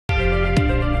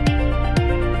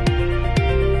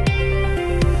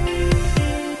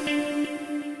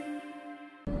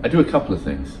do a couple of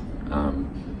things.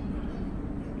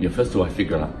 First of all, I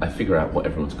figure out what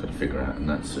everyone's got to figure out, and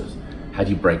that's just how do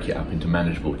you break it up into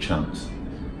manageable chunks?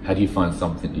 How do you find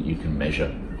something that you can measure?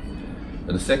 And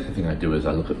the second thing I do is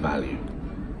I look at value.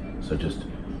 So just,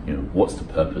 what's the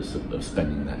purpose of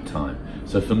spending that time?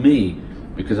 So for me,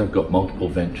 because I've got multiple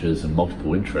ventures and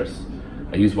multiple interests,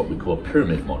 I use what we call a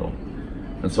pyramid model.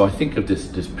 And so I think of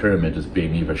this pyramid as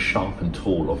being either sharp and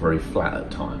tall or very flat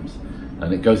at times.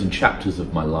 And it goes in chapters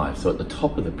of my life. So at the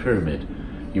top of the pyramid,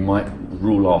 you might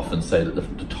rule off and say that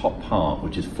the top part,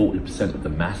 which is 40% of the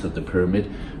mass of the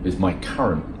pyramid, is my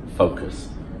current focus,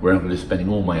 where I'm going to be spending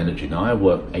all my energy. Now I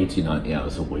work 80, 90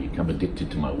 hours a week. I'm addicted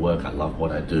to my work. I love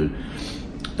what I do.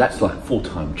 That's like a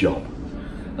full-time job.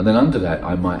 And then under that,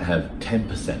 I might have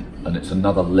 10%, and it's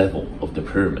another level of the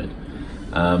pyramid.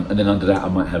 And then under that, I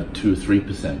might have 2 or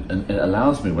 3%. And it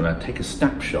allows me, when I take a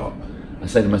snapshot, I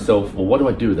say to myself, well, what do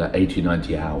I do with that 80,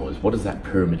 90 hours? What does that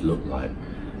pyramid look like?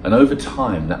 And over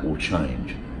time, that will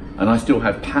change. And I still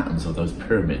have patterns of those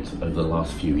pyramids over the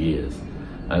last few years.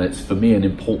 And it's, for me, an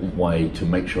important way to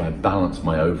make sure I balance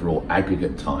my overall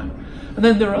aggregate time. And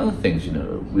then there are other things,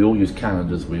 we all use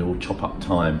calendars, we all chop up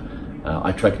time.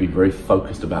 I try to be very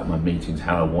focused about my meetings,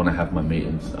 how I want to have my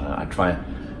meetings. I try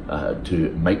to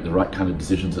make the right kind of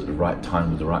decisions at the right time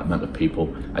with the right amount of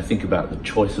people. I think about the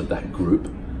choice of that group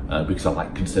because I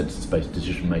like consensus-based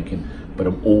decision making, but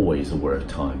I'm always aware of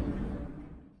time.